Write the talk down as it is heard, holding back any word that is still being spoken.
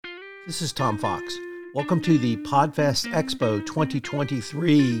This is Tom Fox. Welcome to the Podfest Expo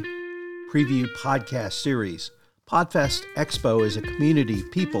 2023 preview podcast series. Podfest Expo is a community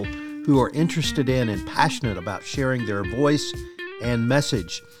of people who are interested in and passionate about sharing their voice and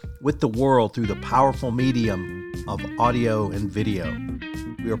message with the world through the powerful medium of audio and video.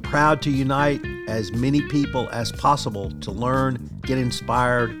 We are proud to unite as many people as possible to learn, get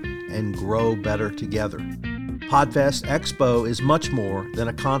inspired, and grow better together. Podfest Expo is much more than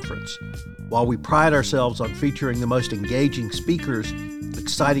a conference. While we pride ourselves on featuring the most engaging speakers,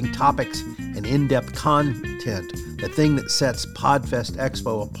 exciting topics, and in-depth content, the thing that sets Podfest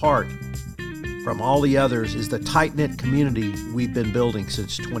Expo apart from all the others is the tight-knit community we've been building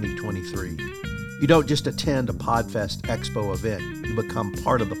since 2023. You don't just attend a Podfest Expo event, you become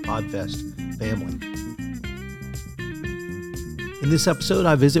part of the Podfest family. In this episode,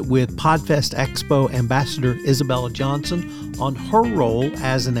 I visit with Podfest Expo Ambassador Isabella Johnson on her role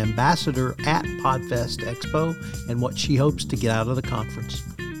as an ambassador at Podfest Expo and what she hopes to get out of the conference.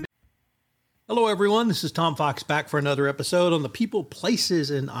 Hello, everyone. This is Tom Fox back for another episode on the people, places,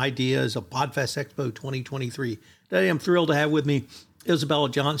 and ideas of Podfest Expo 2023. Today, I'm thrilled to have with me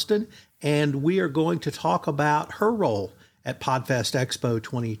Isabella Johnson, and we are going to talk about her role at Podfest Expo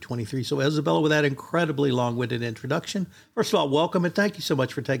 2023. So, Isabella, with that incredibly long-winded introduction, first of all, welcome and thank you so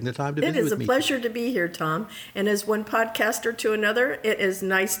much for taking the time to visit with me. It is a pleasure to be here, Tom. And as one podcaster to another, it is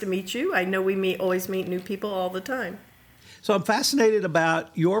nice to meet you. I know we always meet new people all the time. So I'm fascinated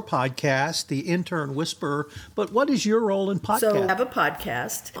about your podcast, The Intern Whisperer, but what is your role in podcast? So I have a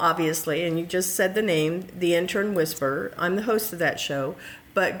podcast, obviously, and you just said the name, The Intern Whisperer. I'm the host of that show.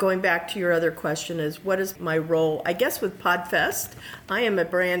 But going back to your other question is, what is my role? I guess with Podfest, I am a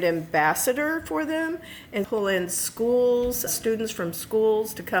brand ambassador for them and pull in schools, students from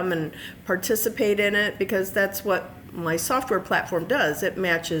schools to come and participate in it because that's what my software platform does. It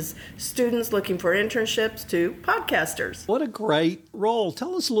matches students looking for internships to podcasters. What a great role.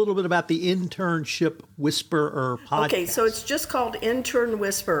 Tell us a little bit about the Internship Whisperer podcast. Okay, so it's just called Intern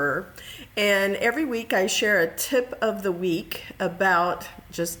Whisperer. And every week I share a tip of the week about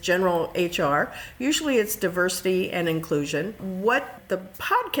just general HR. Usually it's diversity and inclusion. What the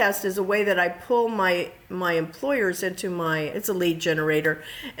podcast is a way that I pull my employers into it's a lead generator.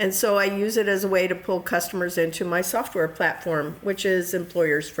 And so I use it as a way to pull customers into my software platform, which is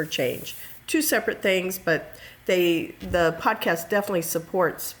Employers for Change. Two separate things, but the podcast definitely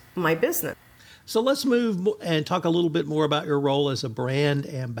supports my business. So let's move and talk a little bit more about your role as a brand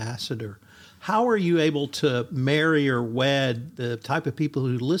ambassador. How are you able to marry or wed the type of people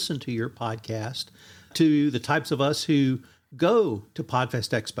who listen to your podcast to the types of us who go to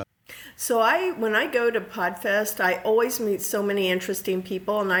Podfest Expo? So when I go to Podfest, I always meet so many interesting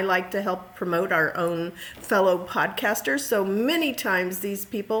people, and I like to help promote our own fellow podcasters. So many times these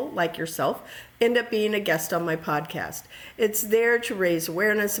people, like yourself, end up being a guest on my podcast. It's there to raise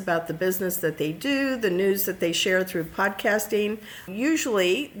awareness about the business that they do, the news that they share through podcasting.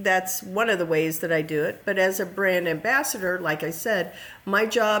 Usually that's one of the ways that I do it. But as a brand ambassador, like I said, my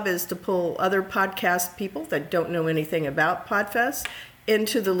job is to pull other podcast people that don't know anything about Podfest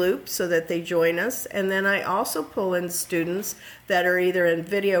into the loop so that they join us. And then I also pull in students that are either in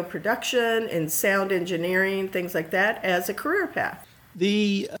video production, in sound engineering, things like that, as a career path.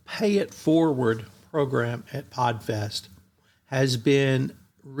 The Pay It Forward program at Podfest has been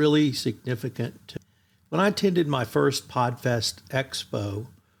really significant. When I attended my first Podfest Expo,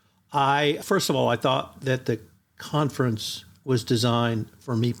 first of all, I thought that the conference was designed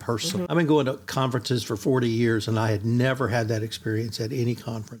for me personally. I've been going to conferences for 40 years, and I had never had that experience at any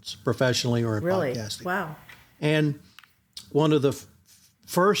conference, professionally or in podcasting. Wow. And one of the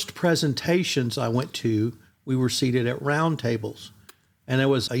first presentations I went to, we were seated at round tables. And there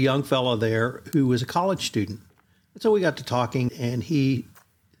was a young fellow there who was a college student. And so we got to talking, and he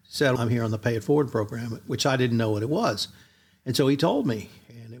said, I'm here on the Pay It Forward program, which I didn't know what it was. And so he told me,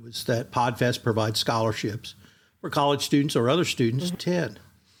 and it was that Podfest provides scholarships for college students or other students to attend.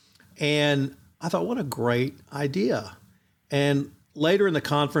 And I thought, what a great idea. And later in the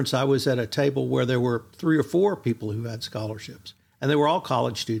conference, I was at a table where there were 3 or 4 people who had scholarships, and they were all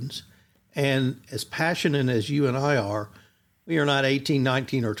college students. And as passionate as you and I are, we are not 18,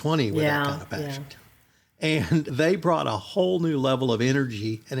 19, or 20 with that kind of passion. Yeah. And they brought a whole new level of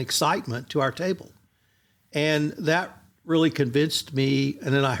energy and excitement to our table. And that really convinced me.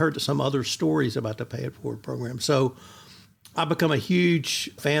 And then I heard some other stories about the Pay It Forward program. So I've become a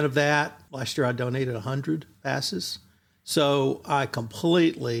huge fan of that. Last year I donated 100 passes. So I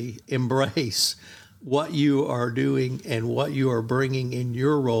completely embrace what you are doing and what you are bringing in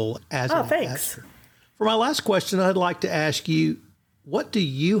your role as an ambassador. Thanks. For my last question, I'd like to ask you, What do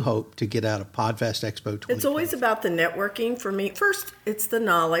you hope to get out of PodFest Expo 2020? It's always about the networking for me. First, it's the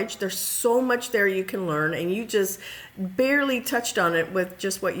knowledge. There's so much there you can learn, and you just barely touched on it with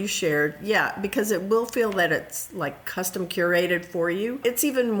just what you shared. Yeah, because it will feel that it's like custom curated for you. It's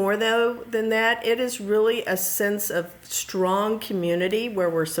even more though than that. It is really a sense of strong community where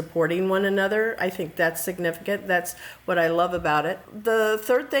we're supporting one another. I think that's significant. That's what I love about it. The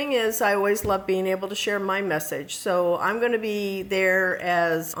third thing is I always love being able to share my message. So I'm going to be there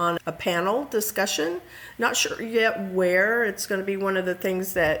as on a panel discussion. Not sure yet where. It's going to be one of the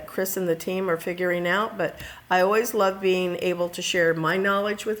things that Chris and the team are figuring out, but I always love being able to share my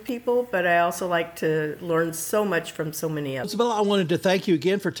knowledge with people, but I also like to learn so much from so many others. Isabella, I wanted to thank you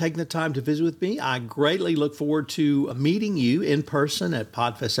again for taking the time to visit with me. I greatly look forward to meeting you in person at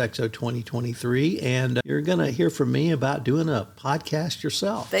PodFest Expo 2023, and you're going to hear from me about doing a podcast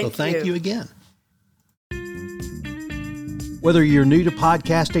yourself. Thank you again. Whether you're new to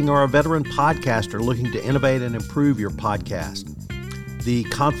podcasting or a veteran podcaster looking to innovate and improve your podcast, the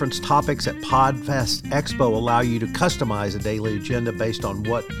conference topics at PodFest Expo allow you to customize a daily agenda based on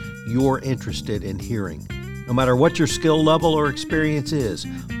what you're interested in hearing. No matter what your skill level or experience is,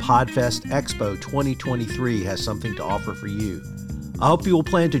 PodFest Expo 2023 has something to offer for you. I hope you will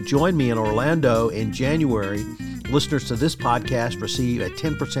plan to join me in Orlando in January. Listeners to this podcast receive a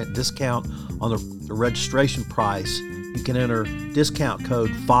 10% discount on the registration price. You can enter discount code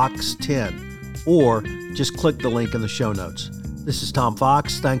FOX10 or just click the link in the show notes. This is Tom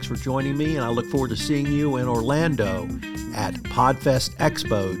Fox. Thanks for joining me, and I look forward to seeing you in Orlando at PodFest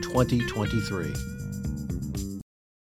Expo 2023.